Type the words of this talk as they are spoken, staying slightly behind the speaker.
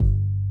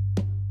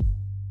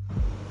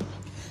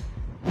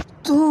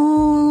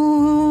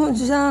तू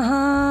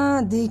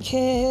जहाँ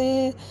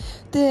दिखे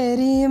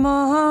तेरी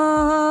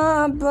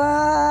मोहब्बत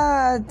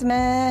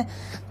में,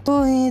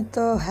 तू ही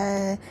तो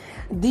है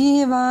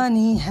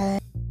दीवानी है।